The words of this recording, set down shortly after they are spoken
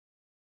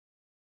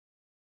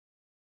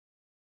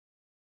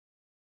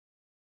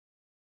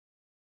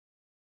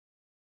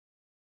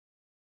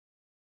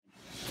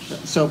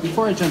So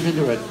before I jump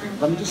into it,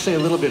 let me just say a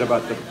little bit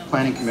about the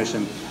Planning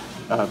Commission.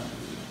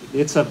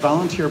 It's a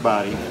volunteer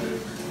body,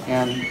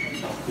 and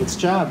its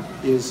job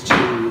is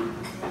to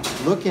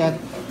look at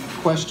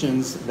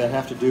questions that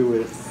have to do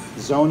with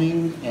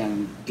zoning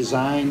and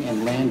design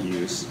and land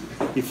use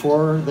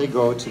before they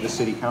go to the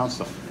City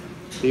Council.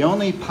 The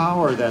only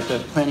power that the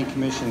Planning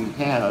Commission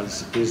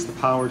has is the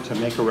power to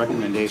make a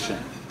recommendation.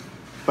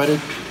 But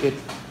it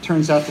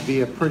turns out to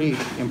be a pretty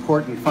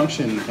important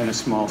function in a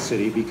small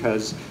city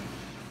because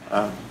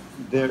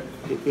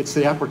it's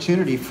the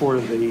opportunity for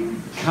the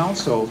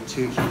council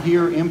to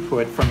hear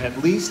input from at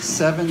least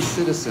 7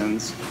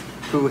 citizens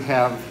who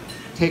have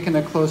taken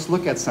a close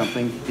look at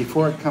something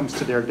before it comes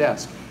to their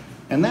desk.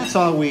 And that's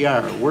all we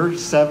are. We're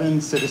 7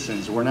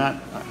 citizens. We're not,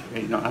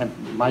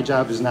 my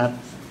job is not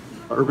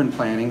urban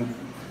planning.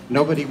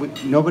 Nobody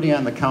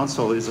on the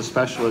council is a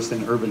specialist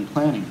in urban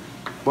planning.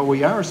 What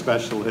we are a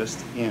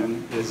specialist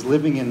in is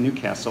living in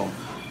Newcastle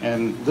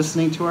and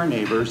listening to our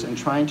neighbors and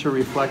trying to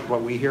reflect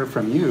what we hear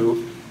from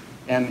you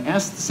and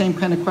ask the same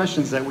kind of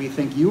questions that we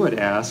think you would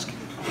ask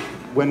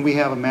when we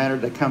have a matter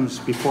that comes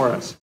before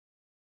us.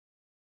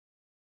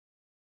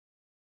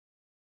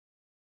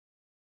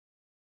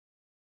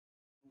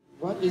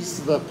 What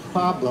is the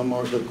problem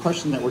or the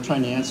question that we're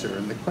trying to answer?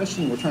 And the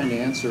question we're trying to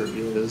answer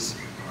is,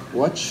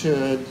 what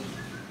should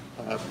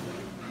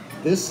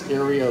this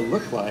area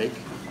look like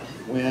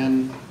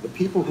when the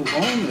people who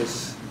own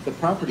the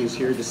properties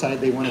here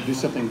decide they want to do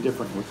something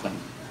different with them?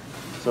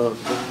 So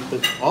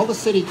all the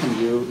city can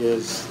do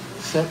is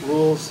set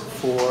rules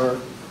for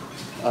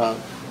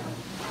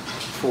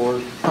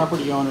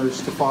property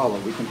owners to follow.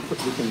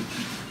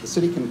 The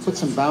city can put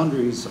some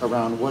boundaries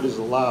around what is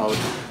allowed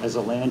as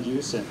a land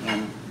use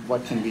and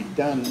what can be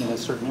done in a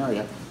certain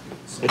area.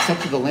 It's up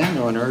to the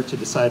landowner to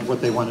decide what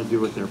they want to do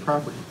with their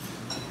property.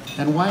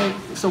 And why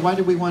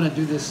do we want to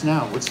do this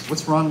now?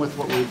 What's wrong with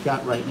what we've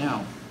got right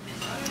now?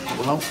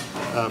 Well,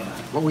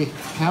 what we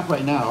have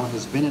right now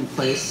has been in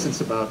place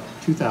since about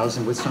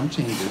 2000 with some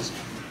changes.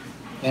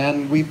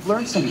 And we've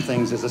learned some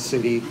things as a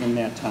city in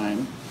that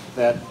time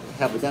that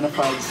have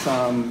identified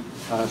some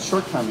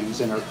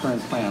shortcomings in our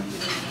current plan.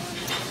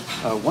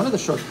 One of the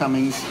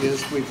shortcomings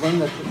is we've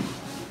learned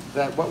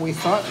that what we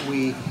thought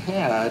we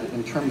had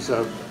in terms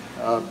of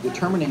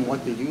determining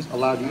what the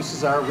allowed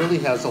uses are really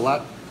has a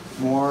lot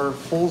more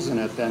holes in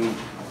it than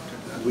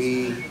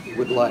we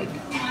would like.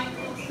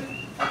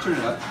 I'll turn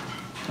it up.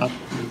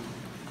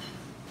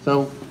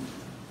 So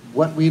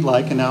what we'd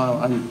like, and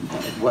now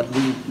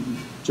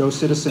Joe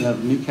Citizen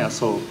of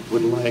Newcastle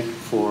would like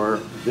for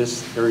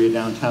this area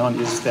downtown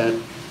is that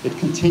it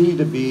continue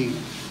to be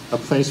a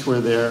place where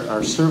there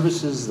are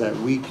services that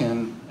we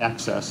can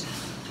access.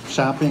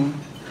 Shopping,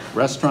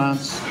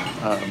 restaurants,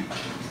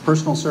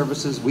 personal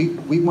services.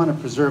 We want to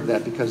preserve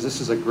that because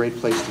this is a great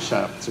place to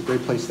shop. It's a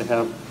great place to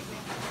have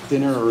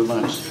dinner or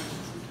lunch.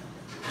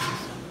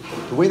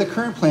 The way the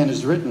current plan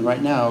is written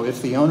right now,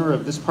 if the owner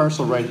of this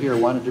parcel right here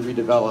wanted to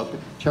redevelop,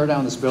 tear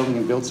down this building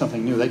and build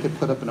something new, they could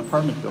put up an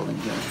apartment building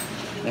here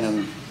and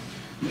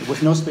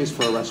with no space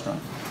for a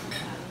restaurant.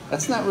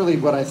 That's not really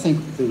what I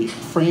think the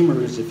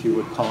framers, if you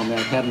would call them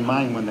that, had in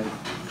mind when they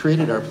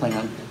created our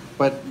plan,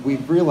 but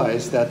we've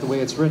realized that the way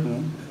it's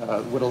written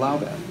would allow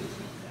that.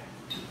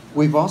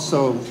 We've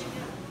also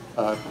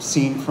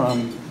seen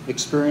from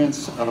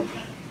experience of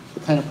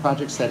the kind of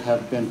projects that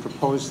have been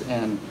proposed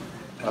and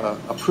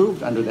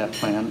approved under that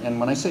plan, and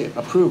when I say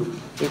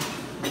approved,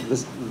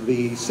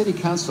 the City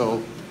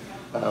Council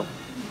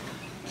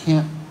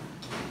can't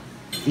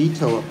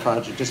veto a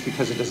project just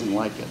because it doesn't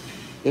like it.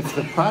 If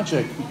the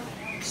project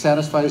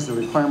satisfies the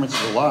requirements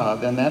of the law,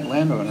 then that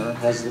landowner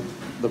has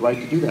the right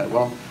to do that.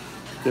 Well,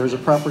 there's a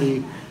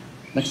property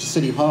next to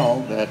City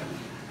Hall that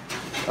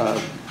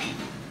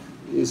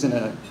is in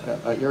an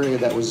area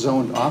that was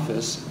zoned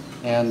office,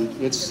 and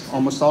it's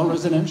almost all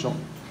residential.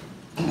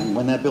 And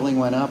when that building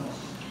went up,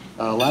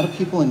 a lot of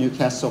people in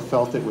Newcastle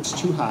felt it was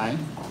too high,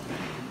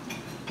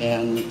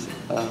 and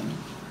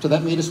so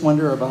that made us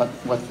wonder about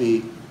what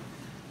the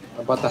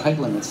height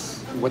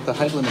limits, what the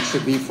height limits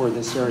should be for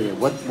this area.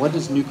 What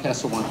does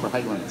Newcastle want for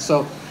height limits?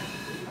 So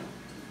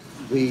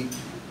the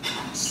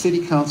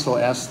City Council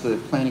asked the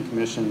Planning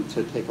Commission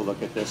to take a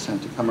look at this and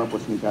to come up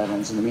with new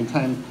guidelines. In the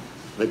meantime,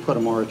 they put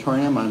a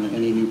moratorium on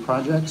any new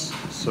projects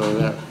so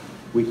that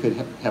we could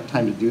have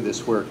time to do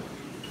this work.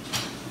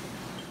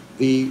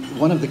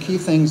 One of the key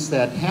things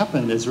that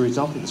happened as a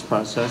result of this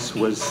process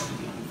was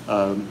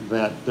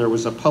that there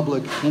was a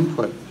public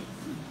input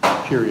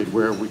period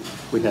where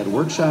we had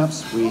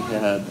workshops, we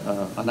had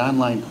an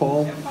online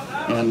poll,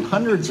 and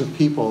hundreds of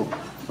people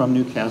from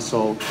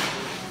Newcastle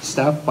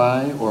stopped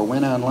by or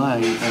went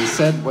online and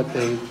said what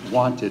they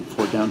wanted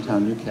for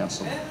downtown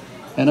Newcastle.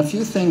 And a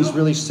few things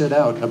really stood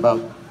out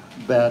about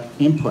that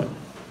input.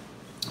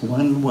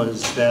 One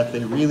was that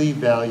they really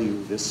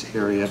value this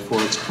area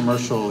for its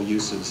commercial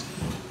uses.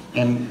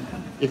 And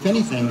if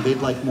anything,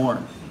 they'd like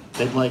more.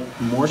 They'd like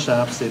more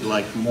shops, they'd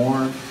like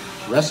more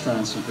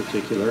restaurants in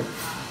particular,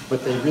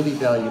 but they really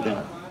value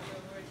that.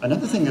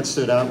 Another thing that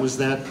stood out was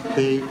that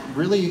they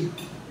really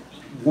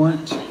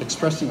weren't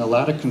expressing a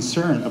lot of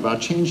concern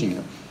about changing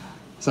it.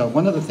 So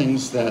one of the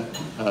things that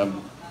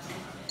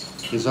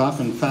is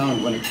often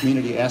found when a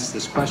community asks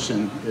this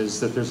question is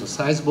that there's a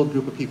sizable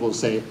group of people who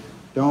say,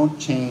 don't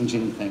change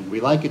anything. We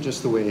like it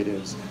just the way it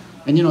is.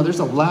 And you know, there's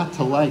a lot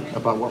to like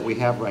about what we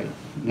have right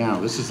now.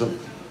 This is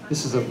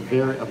a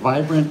very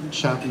vibrant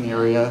shopping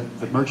area.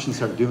 The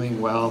merchants are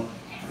doing well.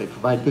 They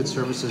provide good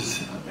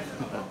services.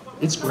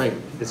 It's great.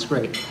 It's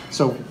great.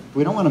 So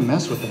we don't want to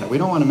mess with that. We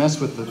don't want to mess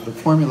with the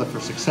formula for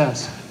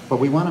success, but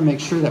we want to make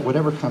sure that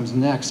whatever comes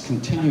next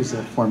continues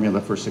that formula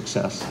for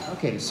success.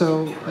 Okay,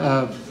 so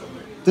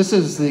this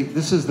is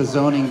the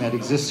zoning that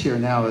exists here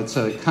now. It's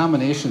a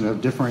combination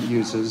of different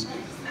uses.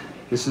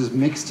 This is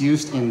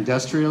mixed-use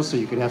industrial, so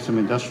you could have some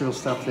industrial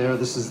stuff there.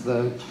 This is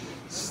the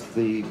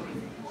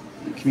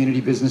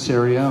community business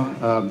area.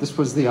 This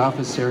was the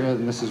office area,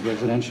 and this is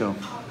residential.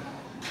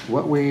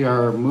 What we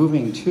are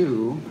moving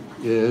to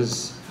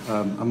is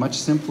a much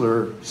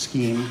simpler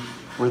scheme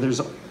where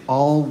there's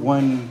all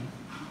one,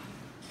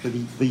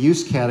 the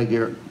use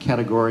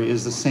category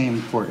is the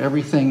same for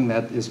everything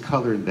that is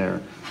colored there.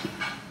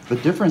 The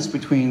difference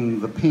between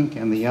the pink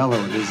and the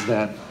yellow is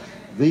that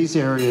these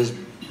areas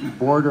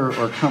border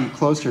or come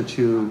closer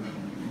to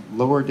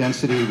lower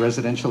density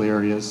residential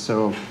areas,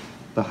 so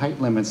the height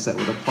limits that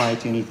would apply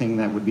to anything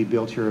that would be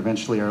built here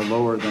eventually are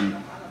lower than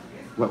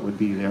what would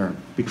be there.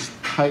 Because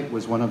height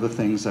was one of the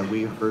things that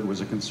we heard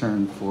was a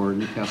concern for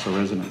Newcastle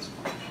residents.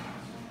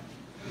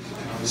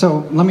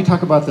 So let me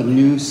talk about the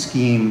new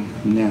scheme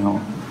now.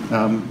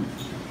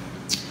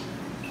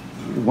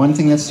 One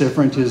thing that's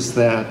different is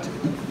that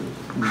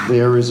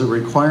there is a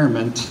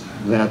requirement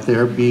that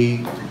there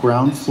be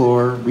ground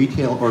floor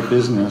retail or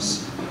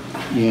business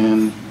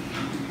in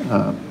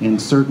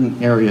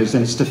certain areas,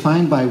 and it's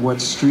defined by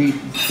what street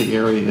the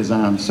area is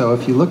on. So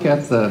if you look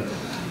at the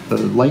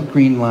light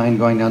green line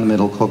going down the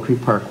middle, Cold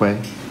Creek Parkway,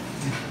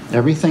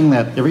 every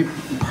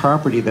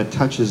property that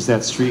touches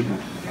that street,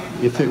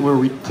 if it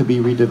were to be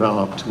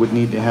redeveloped, would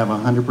need to have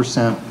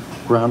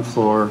 100% ground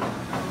floor.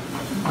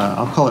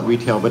 I'll call it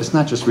retail, but it's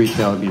not just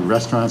retail. It'd be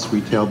restaurants,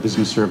 retail,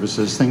 business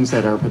services, things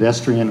that are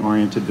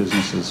pedestrian-oriented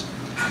businesses.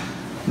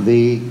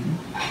 The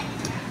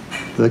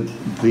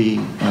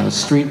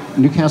street,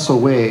 Newcastle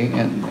Way,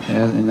 and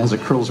as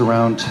it curls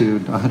around to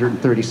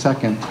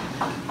 132nd,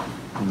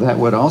 that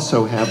would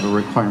also have a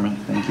requirement,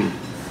 thank you,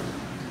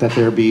 that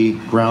there be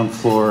ground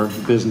floor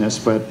business,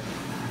 but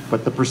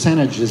the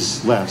percentage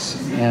is less.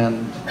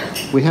 And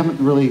we haven't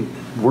really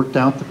worked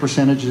out the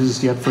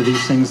percentages yet for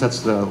these things. That's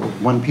the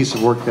one piece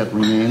of work that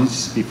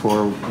remains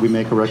before we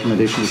make a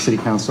recommendation to the City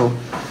Council.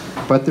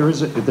 But there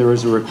is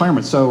a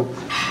requirement. So,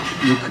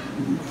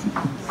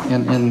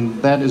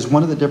 and that is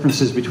one of the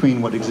differences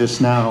between what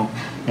exists now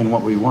and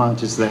what we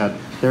want, is that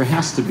there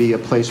has to be a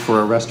place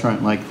for a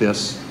restaurant like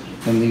this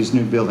in these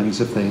new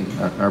buildings if they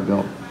are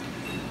built.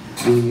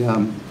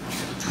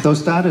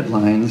 Those dotted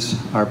lines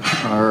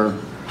are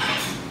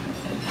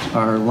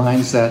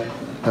lines that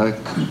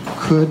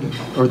could,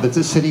 or that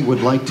the city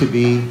would like to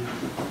be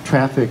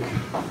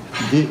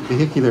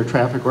vehicular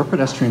traffic or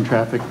pedestrian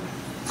traffic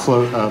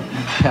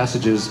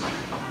passages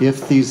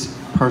if these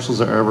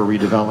parcels are ever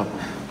redeveloped.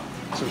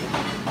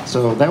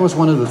 So that was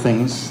one of the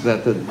things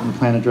that the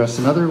plan addressed.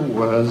 Another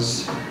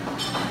was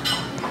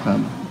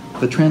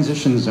the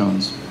transition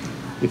zones.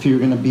 If you're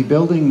going to be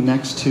building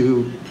next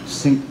to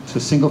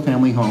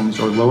single-family homes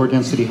or lower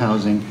density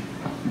housing,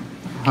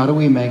 how do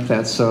we make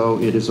that so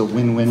it is a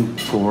win-win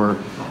for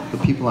the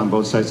people on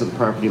both sides of the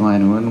property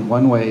line? And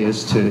one way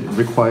is to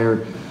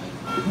require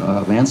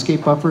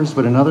landscape buffers,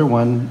 but another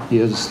one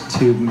is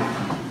to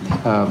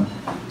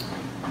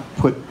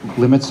put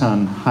limits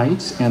on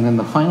heights, and then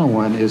the final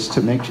one is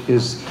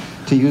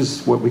to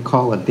use what we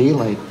call a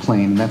daylight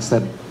plane. That's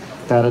that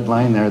dotted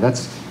line there.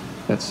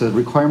 That's a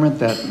requirement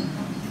that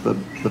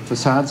the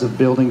facades of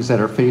buildings that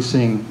are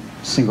facing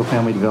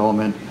single-family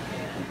development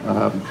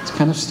it's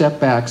kind of step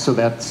back so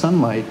that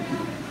sunlight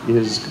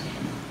is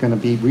going to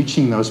be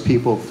reaching those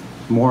people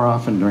more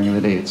often during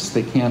the day.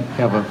 They can't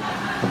have a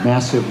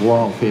massive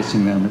wall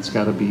facing them. It's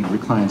got to be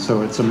reclined.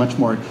 So it's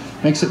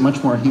makes it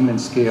much more human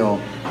scale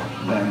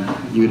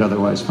than you'd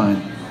otherwise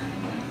find.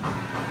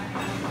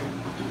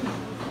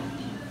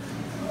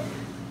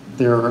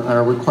 There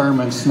are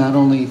requirements not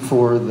only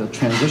for the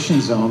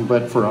transition zone,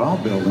 but for all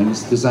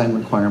buildings, design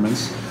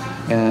requirements.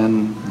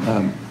 And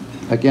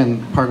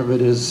again, part of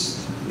it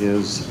is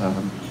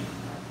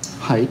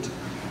height.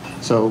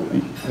 So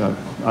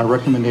our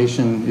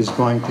recommendation is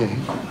going to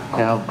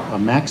have a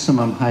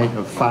maximum height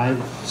of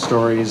 5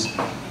 stories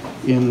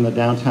in the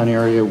downtown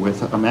area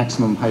with a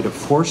maximum height of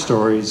 4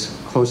 stories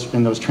close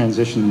in those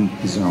transition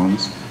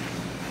zones.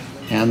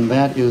 And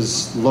that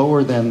is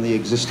lower than the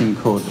existing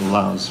code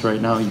allows. Right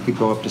now you could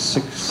go up to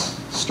 6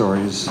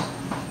 stories,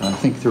 I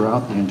think,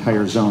 throughout the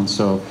entire zone.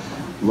 So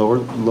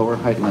lower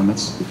height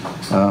limits.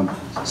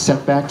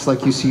 Setbacks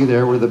like you see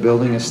there where the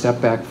building is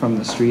stepped back from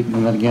the street,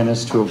 and that again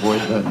is to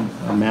avoid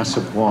a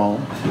massive wall.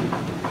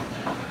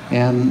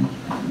 And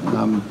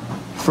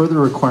further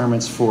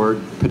requirements for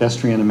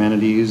pedestrian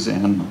amenities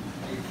and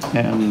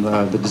and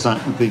the design,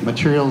 the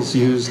materials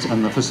used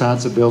on the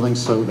facades of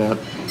buildings, so that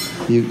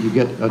you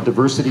get a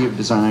diversity of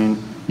design.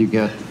 You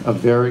get a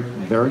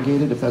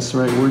variegated, if that's the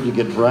right word, you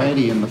get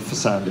variety in the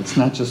facade. It's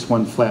not just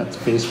one flat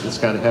face, but it's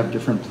got to have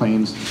different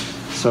planes.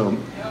 So,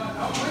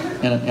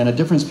 and a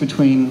difference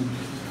between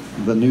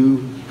the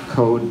new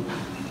code,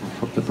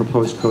 the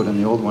proposed code, and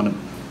the old one,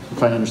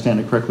 if I understand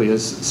it correctly,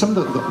 is some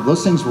of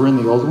those things were in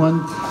the old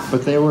one,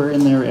 but they were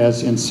in there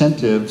as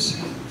incentives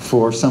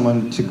for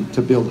someone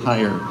to build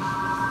higher.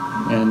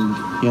 And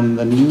in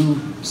the new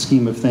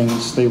scheme of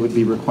things, they would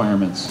be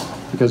requirements.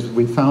 Because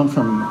we found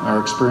from our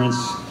experience,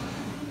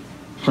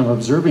 from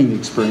observing the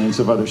experience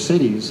of other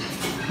cities,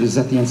 is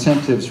that the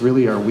incentives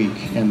really are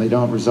weak and they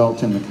don't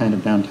result in the kind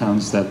of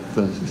downtowns that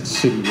the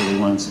city really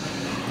wants.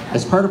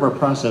 As part of our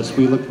process,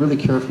 we looked really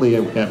carefully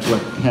at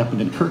what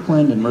happened in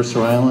Kirkland and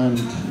Mercer Island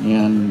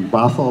and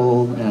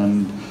Bothell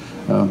and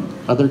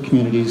other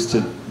communities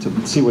to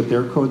see what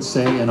their codes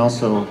say, and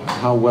also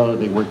how well are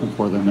they working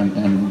for them,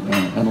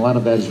 and a lot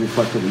of that is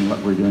reflected in what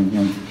we're doing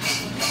here.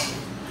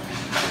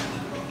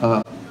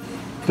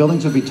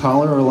 Buildings would be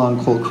taller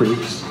along Coal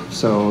Creeks,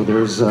 so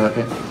there's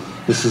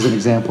this is an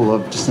example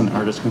of just an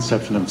artist's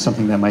conception of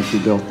something that might be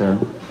built there.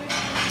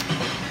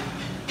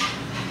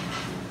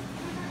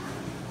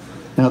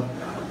 Now,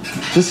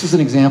 this is an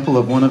example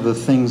of one of the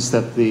things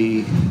that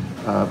the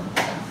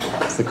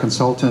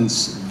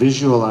consultants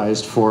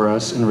visualized for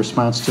us in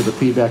response to the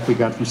feedback we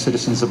got from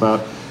citizens about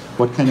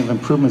what kind of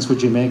improvements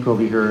would you make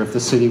over here if the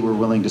city were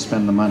willing to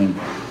spend the money.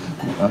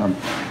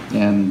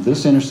 And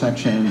this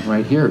intersection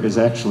right here is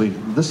actually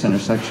this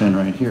intersection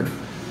right here.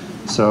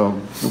 So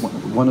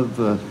one of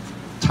the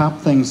top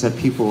things that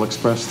people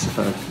expressed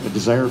a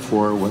desire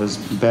for was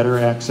better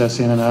access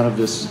in and out of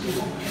this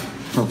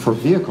for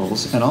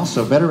vehicles, and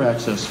also better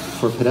access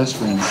for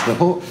pedestrians. The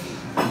whole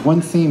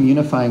one theme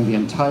unifying the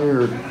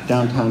entire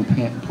downtown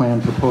plan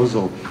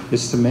proposal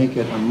is to make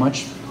it a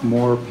much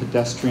more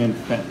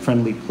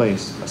pedestrian-friendly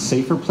place, a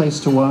safer place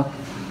to walk,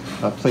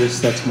 a place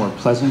that's more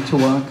pleasant to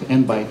walk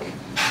and bike.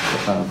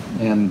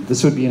 And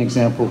this would be an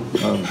example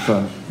of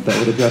that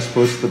would address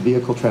both the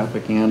vehicle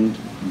traffic and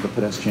the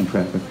pedestrian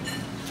traffic.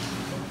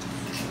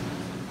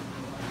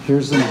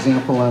 Here's an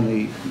example on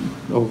the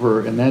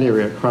over in that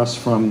area across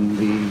from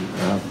the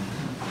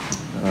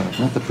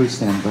not the fruit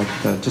stand, but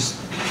just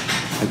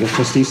I guess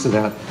just east of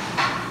that.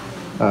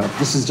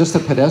 This is just a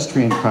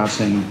pedestrian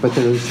crossing, but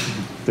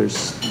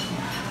there's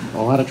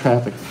a lot of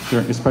traffic,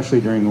 especially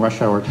during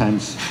rush hour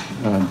times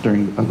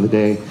of the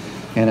day.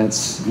 And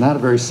it's not a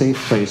very safe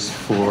place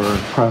for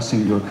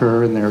crossing to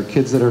occur. And there are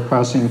kids that are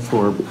crossing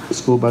for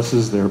school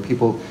buses. There are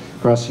people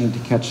crossing to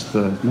catch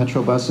the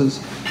metro buses.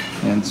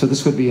 And so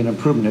this would be an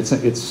improvement.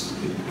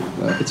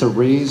 It's a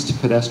raised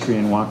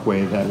pedestrian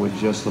walkway that would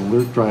just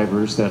alert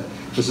drivers that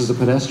this is a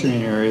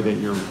pedestrian area that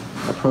you're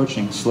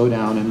approaching. Slow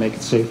down and make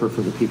it safer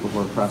for the people who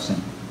are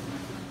crossing.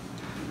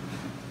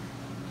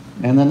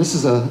 And then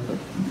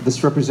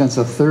this represents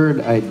a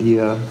third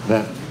idea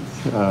that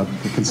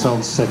the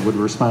consultants said would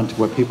respond to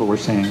what people were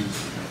saying.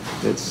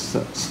 It's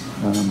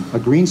a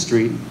green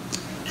street.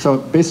 So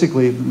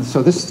basically,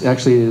 so this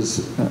actually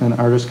is an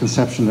artist's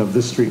conception of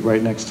this street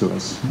right next to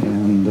us.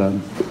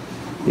 And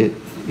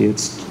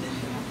it's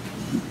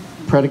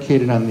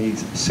predicated on the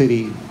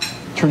city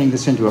turning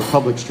this into a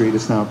public street.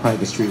 It's now a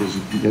private street,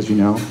 as you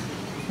know,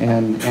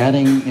 and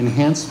adding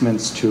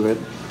enhancements to it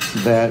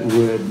that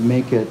would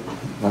make it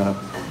a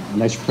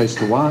nicer place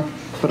to walk,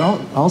 but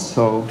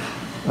also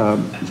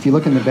if you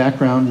look in the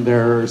background,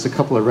 there's a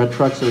couple of red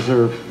trucks. Those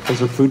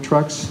are food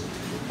trucks,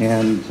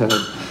 and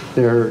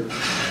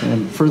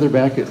and further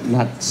back,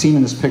 not seen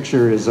in this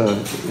picture, is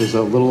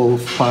a little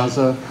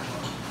plaza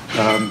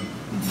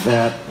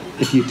that,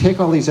 if you take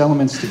all these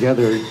elements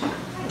together,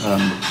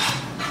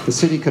 the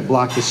city could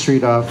block the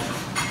street off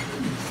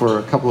for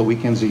a couple of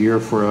weekends a year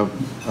for a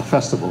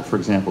festival, for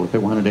example, if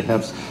it wanted to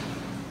have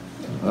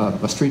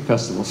a street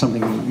festival,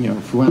 something,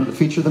 if we wanted to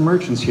feature the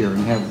merchants here and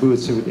have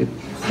booths.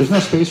 There's no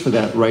space for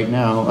that right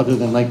now other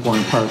than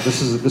Lakebourne Park.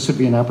 This would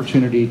be an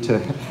opportunity to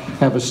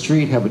have a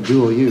street have a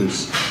dual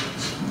use.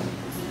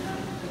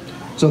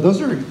 So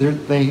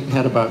they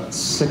had about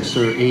 6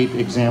 or 8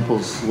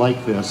 examples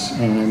like this,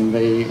 and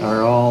they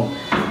are all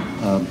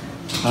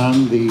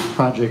on the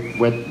project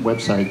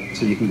website,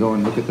 so you can go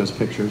and look at those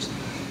pictures.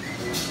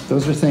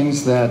 Those are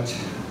things that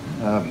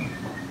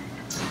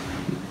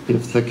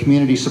if the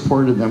community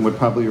supported them, would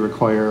probably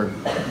require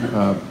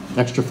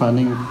extra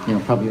funding,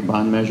 probably a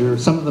bond measure.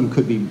 Some of them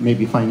could be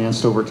maybe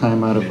financed over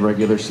time out of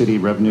regular city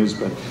revenues,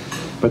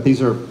 but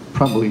these are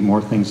probably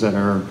more things that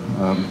are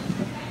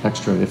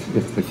extra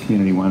if the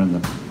community wanted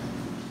them.